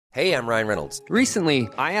Hey, I'm Ryan Reynolds. Recently,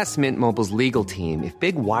 I asked Mint Mobile's legal team if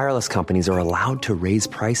big wireless companies are allowed to raise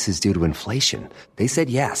prices due to inflation. They said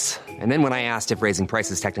yes. And then when I asked if raising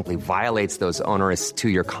prices technically violates those onerous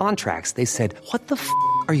two-year contracts, they said, "What the f***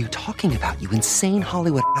 are you talking about, you insane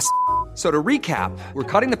Hollywood ass?" So to recap, we're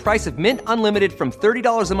cutting the price of Mint Unlimited from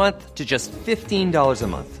 $30 a month to just $15 a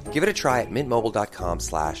month. Give it a try at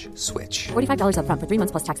mintmobile.com/switch. $45 up front for 3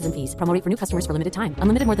 months plus taxes and fees. Promo rate for new customers for limited time.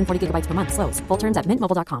 Unlimited more than 40 gigabytes per month. Slows full terms at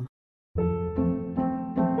mintmobile.com.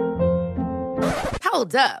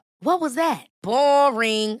 Hold up. What was that?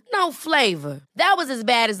 Boring. No flavor. That was as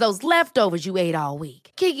bad as those leftovers you ate all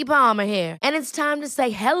week. Keke Palmer here, and it's time to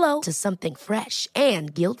say hello to something fresh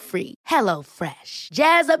and guilt-free. Hello Fresh.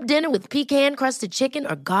 Jazz up dinner with pecan-crusted chicken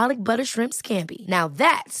or garlic butter shrimp scampi. Now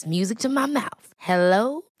that's music to my mouth.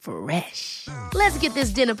 Hello Fresh. Let's get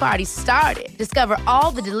this dinner party started. Discover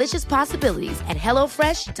all the delicious possibilities at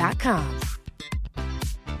hellofresh.com.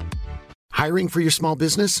 Hiring for your small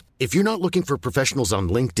business? If you're not looking for professionals on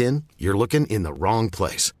LinkedIn, you're looking in the wrong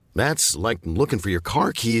place. That's like looking for your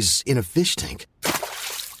car keys in a fish tank.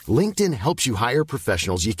 LinkedIn helps you hire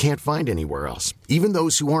professionals you can't find anywhere else, even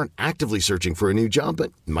those who aren't actively searching for a new job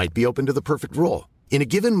but might be open to the perfect role. In a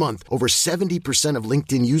given month, over 70% of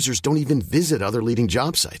LinkedIn users don't even visit other leading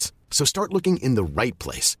job sites. So start looking in the right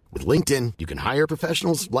place. With LinkedIn, you can hire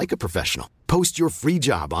professionals like a professional. Post your free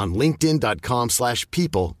job on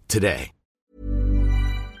linkedin.com/people today.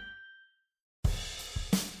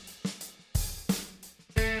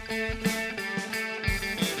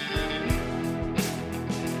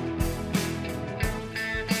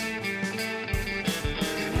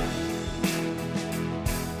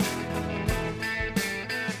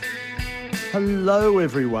 Hello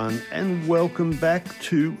everyone and welcome back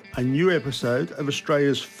to a new episode of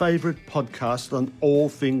Australia's favourite podcast on all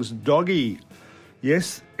things doggy.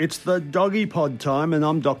 Yes, it's the Doggy Pod time and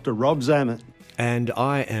I'm Dr. Rob Zammit. And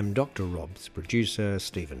I am Dr. Rob's producer,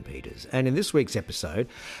 Stephen Peters. And in this week's episode,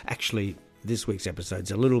 this week's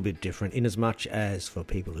episode's a little bit different in as much as for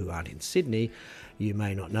people who aren't in Sydney, you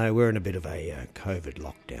may not know, we're in a bit of a COVID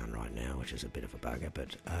lockdown right now, which is a bit of a bugger,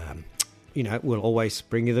 but we'll always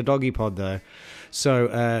bring you the Doggy Pod though.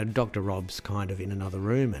 So Dr. Rob's kind of in another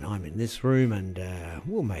room and I'm in this room and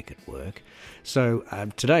we'll make it work. So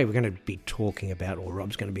today we're going to be talking about, or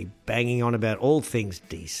Rob's going to be banging on about all things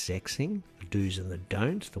desexing, the do's and the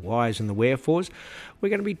don'ts, the whys and the wherefores. We're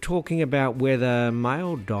going to be talking about whether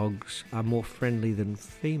male dogs are more friendly than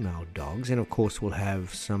female dogs. And of course we'll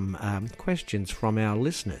have some questions from our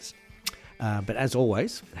listeners. But as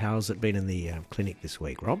always, how's it been in the clinic this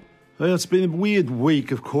week, Rob? Well, it's been a weird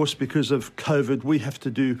week, of course, because of COVID. We have to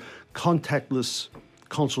do contactless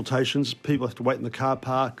consultations. People have to wait in the car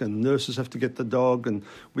park and nurses have to get the dog and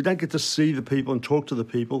we don't get to see the people and talk to the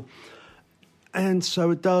people. And so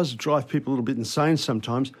it does drive people a little bit insane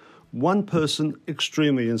sometimes. One person,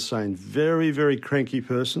 extremely insane, very, very cranky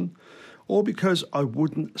person, all because I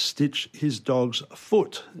wouldn't stitch his dog's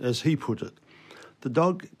foot, as he put it. The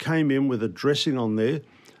dog came in with a dressing on there,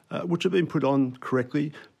 which had been put on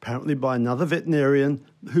correctly, apparently by another veterinarian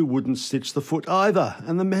who wouldn't stitch the foot either.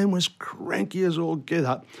 And the man was cranky as all get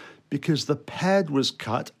up because the pad was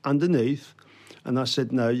cut underneath. And I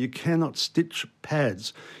said, no, you cannot stitch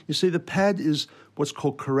pads. You see, the pad is what's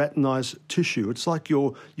called keratinized tissue. It's like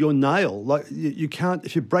your nail. Like you can't,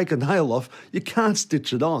 if you break a nail off, you can't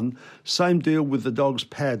stitch it on. Same deal with the dog's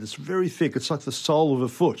pad. It's very thick. It's like the sole of a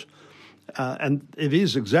foot. And it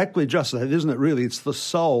is exactly just that, isn't it, really? It's the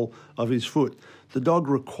sole of his foot. The dog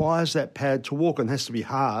requires that pad to walk and has to be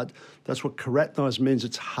hard. That's what keratinized means.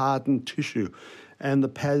 It's hardened tissue. And the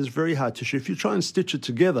pad is very hard tissue. If you try and stitch it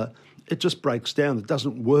together, it just breaks down. It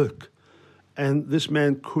doesn't work. And this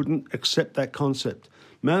man couldn't accept that concept,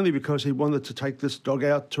 mainly because he wanted to take this dog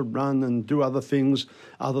out to run and do other things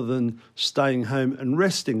other than staying home and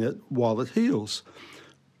resting it while it heals.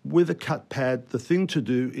 With a cut pad, the thing to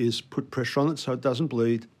do is put pressure on it so it doesn't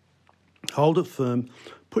bleed, hold it firm,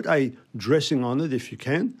 put a dressing on it if you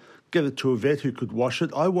can, get it to a vet who could wash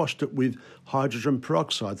it. I washed it with hydrogen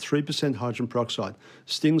peroxide, 3% hydrogen peroxide.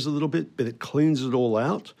 Stings a little bit, but it cleans it all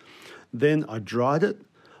out. Then I dried it.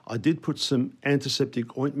 I did put some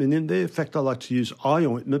antiseptic ointment in there. In fact, I like to use eye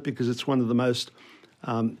ointment because it's one of the most,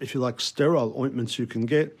 if you like, sterile ointments you can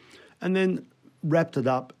get. And then wrapped it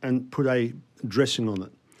up and put a dressing on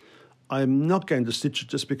it. I'm not going to stitch it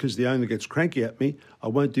just because the owner gets cranky at me. I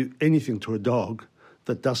won't do anything to a dog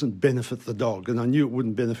that doesn't benefit the dog, and I knew it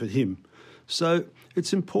wouldn't benefit him. So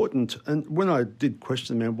it's important. And when I did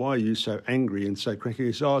question the man, why are you so angry and so cranky?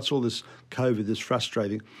 He said, it's all this COVID, it's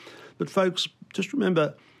frustrating. But folks, just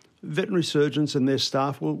remember, veterinary surgeons and their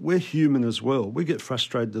staff, well, we're human as well. We get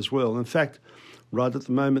frustrated as well. In fact, right at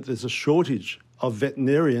the moment, there's a shortage of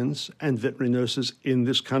veterinarians and veterinary nurses in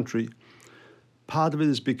this country. Part of it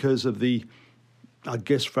is because of the,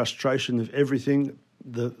 frustration of everything,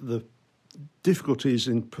 the difficulties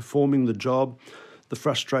in performing the job, the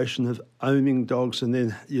frustration of owning dogs and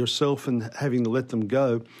then yourself and having to let them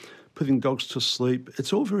go, putting dogs to sleep.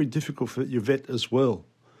 It's all very difficult for your vet as well.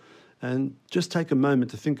 And just take a moment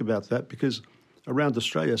to think about that, because around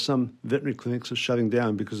Australia, some veterinary clinics are shutting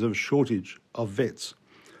down because of a shortage of vets.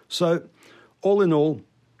 So, all in all,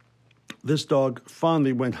 this dog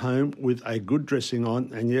finally went home with a good dressing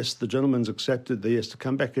on, and yes, the gentleman's accepted that he has to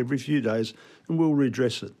come back every few days and we'll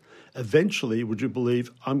redress it. Eventually, would you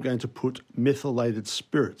believe, I'm going to put methylated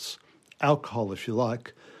spirits, alcohol if you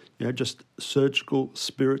like, just surgical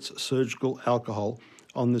spirits, surgical alcohol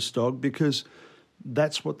on this dog, because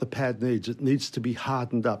that's what the pad needs. It needs to be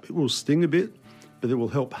hardened up. It will sting a bit, but it will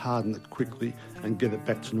help harden it quickly and get it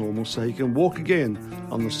back to normal so he can walk again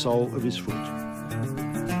on the sole of his foot.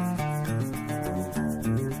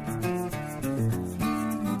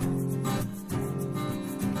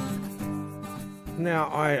 Now,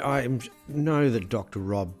 I know that Dr.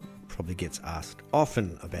 Rob probably gets asked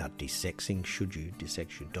often about desexing. Should you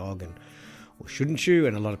desex your dog, or shouldn't you?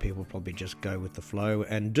 And a lot of people probably just go with the flow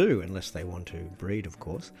and do, unless they want to breed, of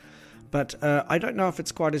course. But I don't know if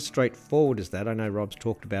it's quite as straightforward as that. I know Rob's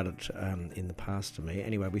talked about it in the past to me.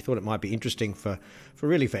 Anyway, we thought it might be interesting for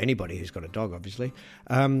anybody who's got a dog, obviously.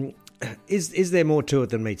 Is there more to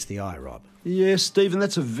it than meets the eye, Rob? Yes, Stephen,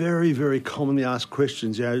 that's a very, very commonly asked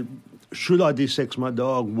question. Should I desex my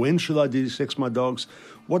dog? When should I desex my dogs?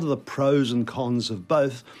 What are the pros and cons of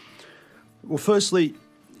both? Well, firstly,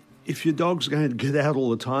 if your dog's going to get out all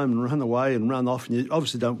the time and run away and run off, and you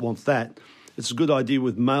obviously don't want that, it's a good idea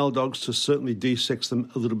with male dogs to certainly desex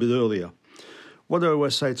them a little bit earlier. What I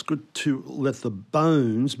always say, it's good to let the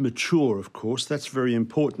bones mature, of course. That's very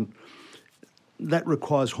important. That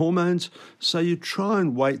requires hormones, so you try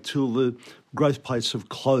and wait till the growth plates have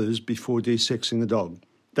closed before desexing the dog.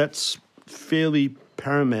 That's fairly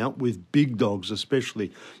paramount with big dogs,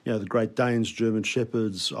 especially, the Great Danes, German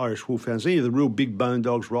Shepherds, Irish Wolfhounds, any of the real big bone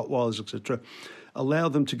dogs, Rottweilers, etc. Allow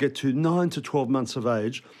them to get to 9 to 12 months of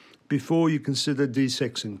age before you consider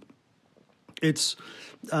desexing. It's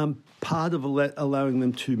part of allowing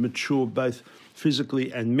them to mature both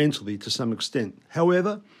physically and mentally to some extent.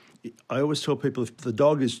 However, I always tell people if the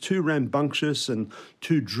dog is too rambunctious and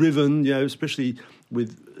too driven, especially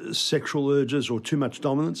with sexual urges or too much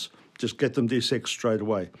dominance, just get them desexed straight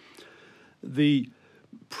away. The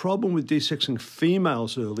problem with desexing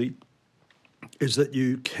females early is that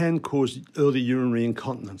you can cause early urinary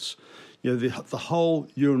incontinence. The whole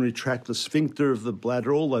urinary tract, the sphincter of the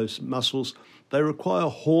bladder, all those muscles, they require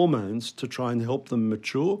hormones to try and help them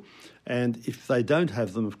mature. And if they don't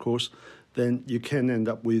have them, of course, then you can end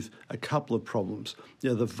up with a couple of problems.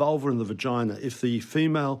 The vulva and the vagina, if the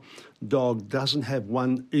female dog doesn't have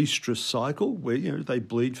one estrous cycle where, they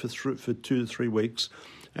bleed for 2 to 3 weeks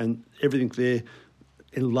and everything there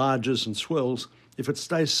enlarges and swells, if it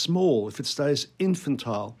stays small, if it stays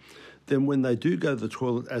infantile, then when they do go to the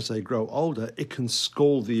toilet as they grow older, it can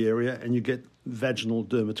scald the area and you get vaginal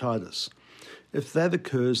dermatitis. If that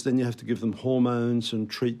occurs, then you have to give them hormones and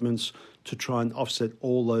treatments to try and offset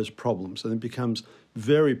all those problems. And it becomes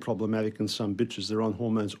very problematic in some bitches. They're on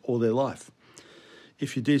hormones all their life.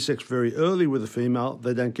 If you desex very early with a female,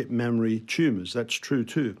 they don't get mammary tumours. That's true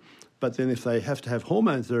too. But then if they have to have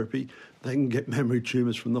hormone therapy, they can get mammary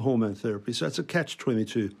tumours from the hormone therapy. So it's a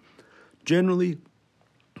catch-22. Generally,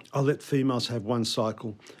 I let females have one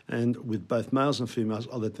cycle, and with both males and females,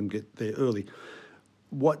 I let them get there early.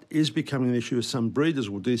 What is becoming an issue is some breeders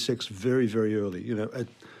will desex very, very early. At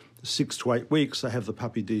 6 to 8 weeks, they have the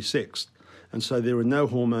puppy desexed. And so there are no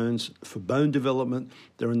hormones for bone development,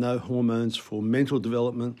 there are no hormones for mental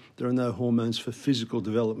development, there are no hormones for physical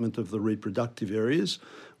development of the reproductive areas,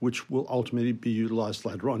 which will ultimately be utilised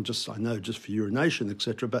later on, just for urination,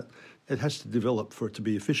 etc. But it has to develop for it to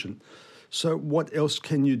be efficient. So what else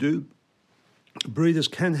can you do? Breeders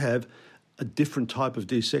can have a different type of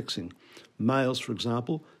desexing. Males, for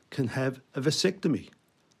example, can have a vasectomy.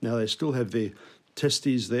 Now, they still have their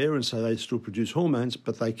testes there, and so they still produce hormones,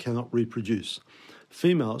 but they cannot reproduce.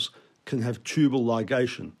 Females can have tubal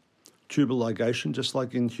ligation. Tubal ligation, just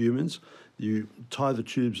like in humans, you tie the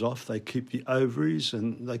tubes off, they keep the ovaries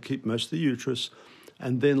and they keep most of the uterus,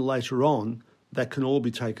 and then later on, that can all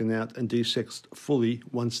be taken out and desexed fully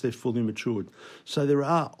once they're fully matured. So there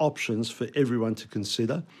are options for everyone to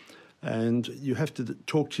consider. And you have to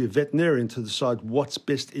talk to your veterinarian to decide what's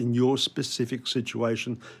best in your specific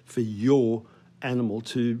situation for your animal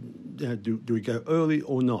to, do we go early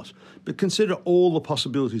or not? But consider all the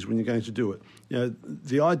possibilities when you're going to do it.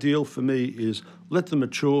 The ideal for me is let them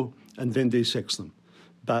mature and then desex them.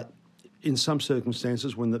 But in some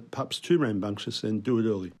circumstances, when the pup's too rambunctious, then do it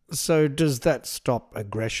early. So does that stop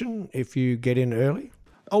aggression if you get in early?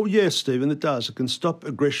 Oh, yes, Stephen, it does. It can stop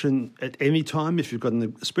aggression at any time if you've got,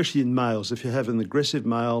 especially in males. If you have an aggressive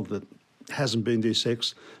male that hasn't been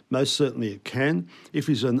desexed, most certainly it can. If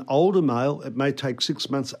he's an older male, it may take 6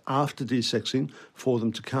 months after desexing for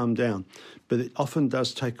them to calm down. But it often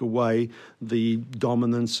does take away the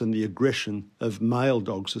dominance and the aggression of male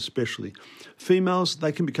dogs especially. Females,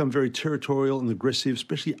 they can become very territorial and aggressive,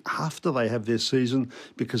 especially after they have their season,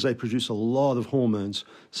 because they produce a lot of hormones.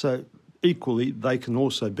 So equally, they can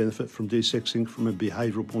also benefit from desexing from a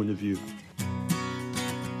behavioural point of view.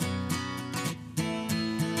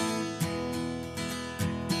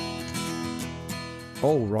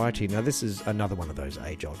 Alrighty, now this is another one of those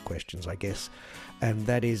age-old questions, I guess, and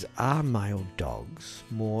that is, are male dogs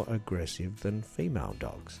more aggressive than female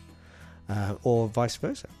dogs? Or vice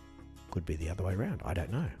versa? Could be the other way around, I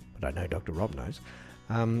don't know, but I know Dr. Rob knows.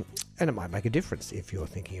 And it might make a difference if you're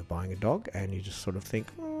thinking of buying a dog and you just sort of think,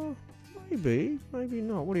 maybe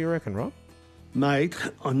not. What do you reckon, Rob? Mate,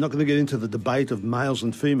 I'm not going to get into the debate of males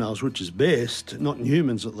and females, which is best, not in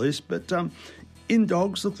humans at least, but in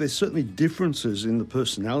dogs, look, there's certainly differences in the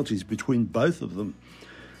personalities between both of them.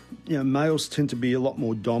 Males tend to be a lot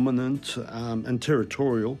more dominant and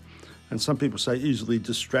territorial, and some people say easily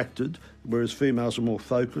distracted, whereas females are more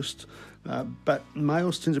focused. But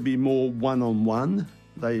males tend to be more one-on-one.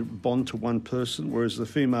 They bond to one person, whereas the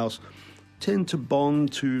females tend to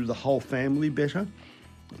bond to the whole family better.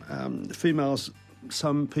 Females,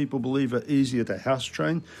 some people believe, are easier to house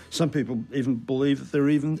train. Some people even believe that they're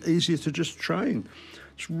even easier to just train.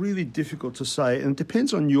 It's really difficult to say, and it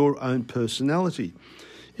depends on your own personality.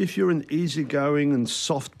 If you're an easygoing and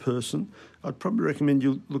soft person, I'd probably recommend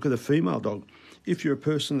you look at a female dog. If you're a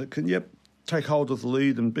person that can, take hold of the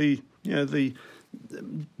lead and be, the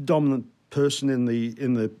dominant person in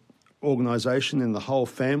the organisation, in the whole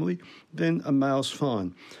family, then a male's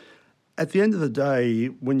fine. At the end of the day,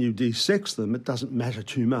 when you desex them, it doesn't matter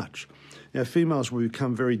too much. Females will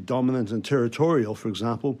become very dominant and territorial, for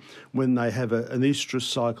example, when they have an estrus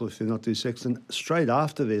cycle, if they're not desexed, and straight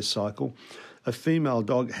after their cycle, a female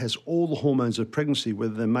dog has all the hormones of pregnancy,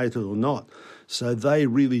 whether they're mated or not. So they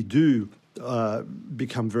really do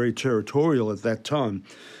become very territorial at that time.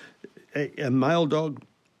 A male dog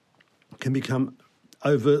can become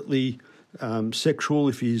overtly sexual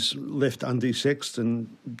if he's left undesexed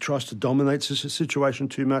and tries to dominate the situation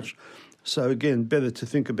too much. So again, better to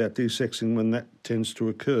think about desexing when that tends to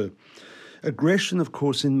occur. Aggression, of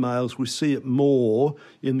course, in males, we see it more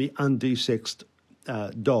in the undesexed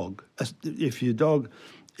dog. If your dog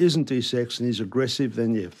isn't desexed and he's aggressive,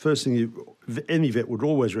 then first thing any vet would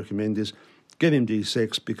always recommend is get him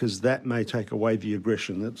desexed, because that may take away the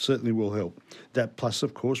aggression. That certainly will help. That plus,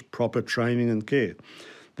 of course, proper training and care.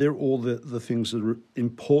 They're all the things that are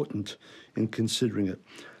important in considering it.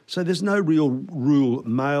 So there's no real rule,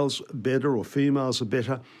 males better or females are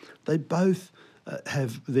better. They both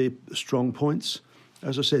have their strong points.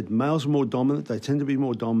 As I said, males are more dominant. They tend to be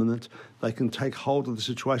more dominant. They can take hold of the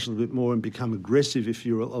situation a bit more and become aggressive if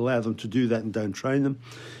you allow them to do that and don't train them.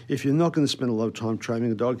 If you're not going to spend a lot of time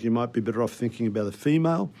training a dog, you might be better off thinking about a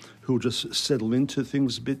female who will just settle into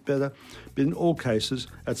things a bit better. But in all cases,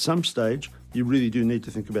 at some stage, you really do need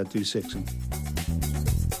to think about desexing.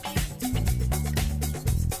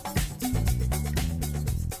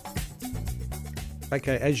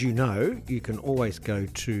 Okay, as you know, you can always go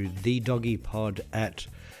to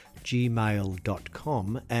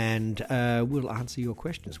thedoggypod@gmail.com and we'll answer your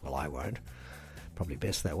questions. Well, I won't. Probably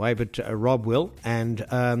best that way, but Rob will. And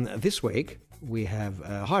this week we have...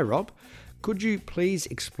 hi, Rob. Could you please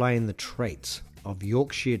explain the traits of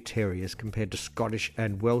Yorkshire Terriers compared to Scottish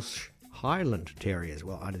and Welsh Highland Terriers?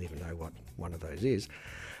 Well, I don't even know what one of those is.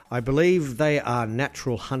 I believe they are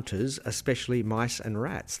natural hunters, especially mice and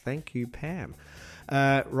rats. Thank you, Pam.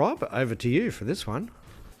 Rob, over to you for this one.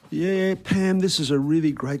 Yeah, Pam, this is a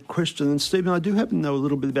really great question. And Stephen, I do happen to know a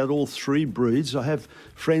little bit about all three breeds. I have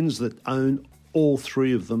friends that own all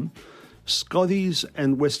three of them. Scotties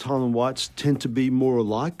and West Highland Whites tend to be more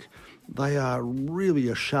alike. They are really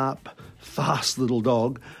a sharp, fast little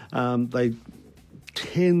dog. They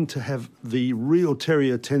tend to have the real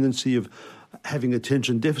terrier tendency of having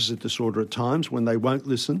attention deficit disorder at times when they won't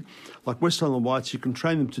listen. Like West Highland Whites, you can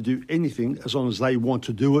train them to do anything as long as they want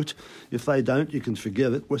to do it. If they don't, you can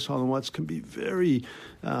forget it. West Highland Whites can be very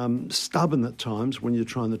stubborn at times when you're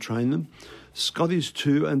trying to train them. Scotties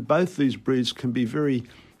too, and both these breeds can be very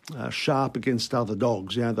sharp against other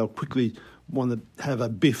dogs. You know, they'll quickly want to have a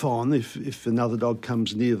biff on if another dog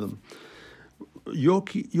comes near them.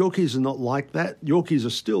 Yorkies are not like that. Yorkies are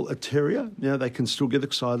still a terrier. You know, they can still get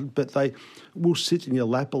excited, but they will sit in your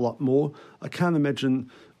lap a lot more. I can't imagine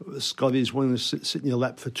Scotties wanting to sit in your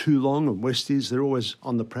lap for too long, and Westies, they're always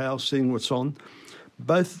on the prowl, seeing what's on.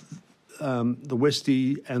 Both the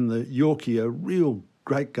Westie and the Yorkie are real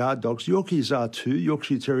great guard dogs. Yorkies are too.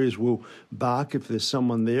 Yorkshire Terriers will bark if there's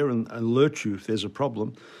someone there and alert you if there's a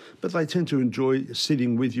problem, but they tend to enjoy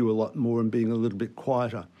sitting with you a lot more and being a little bit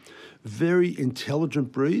quieter. Very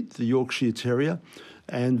intelligent breed, the Yorkshire Terrier,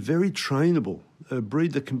 and very trainable. A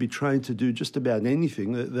breed that can be trained to do just about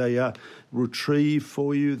anything. They retrieve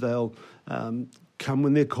for you. They'll come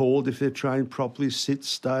when they're called if they're trained properly, sit,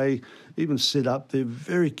 stay, even sit up. They're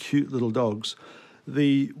very cute little dogs.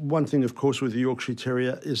 The one thing, of course, with the Yorkshire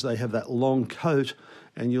Terrier is they have that long coat,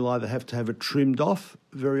 and you'll either have to have it trimmed off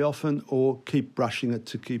very often or keep brushing it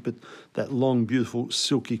to keep it that long, beautiful,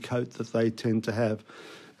 silky coat that they tend to have.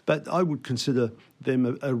 But I would consider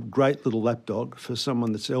them a great little lap dog for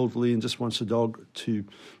someone that's elderly and just wants a dog to,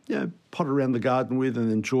 potter around the garden with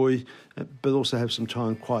and enjoy, but also have some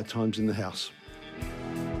quiet times in the house.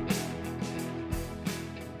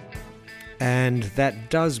 And that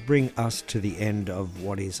does bring us to the end of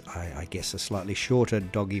what is, I guess, a slightly shorter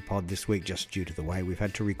doggy pod this week, just due to the way we've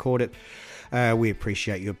had to record it. We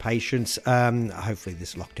appreciate your patience. Hopefully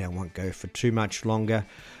this lockdown won't go for too much longer.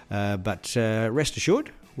 But rest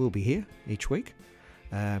assured, we'll be here each week,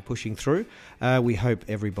 pushing through. We hope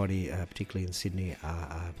everybody, particularly in Sydney,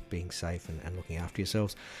 are being safe and looking after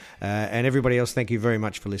yourselves. And everybody else, thank you very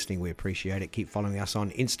much for listening. We appreciate it. Keep following us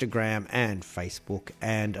on Instagram and Facebook.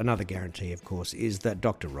 And another guarantee, of course, is that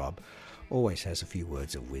Dr. Rob always has a few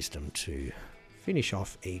words of wisdom to finish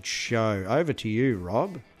off each show. Over to you,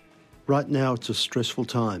 Rob. Right now, it's a stressful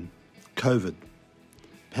time. COVID,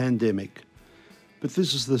 pandemic. But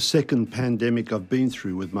this is the second pandemic I've been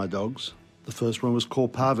through with my dogs. The first one was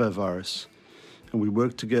called parvovirus, and we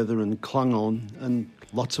worked together and clung on, and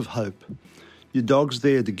lots of hope. Your dog's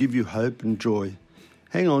there to give you hope and joy.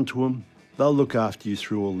 Hang on to them. They'll look after you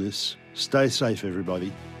through all this. Stay safe,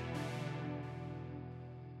 everybody.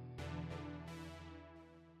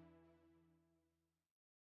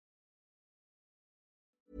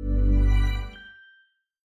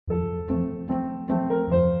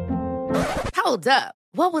 Hold up.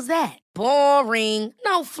 What was that? Boring.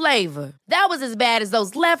 No flavor. That was as bad as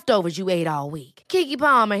those leftovers you ate all week. Keke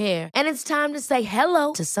Palmer here, and it's time to say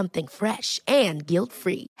hello to something fresh and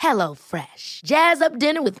guilt-free. Hello Fresh. Jazz up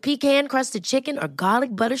dinner with pecan-crusted chicken or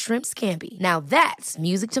garlic butter shrimp scampi. Now that's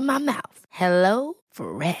music to my mouth. Hello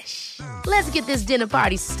Fresh. Let's get this dinner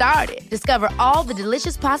party started. Discover all the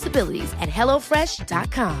delicious possibilities at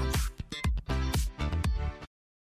HelloFresh.com.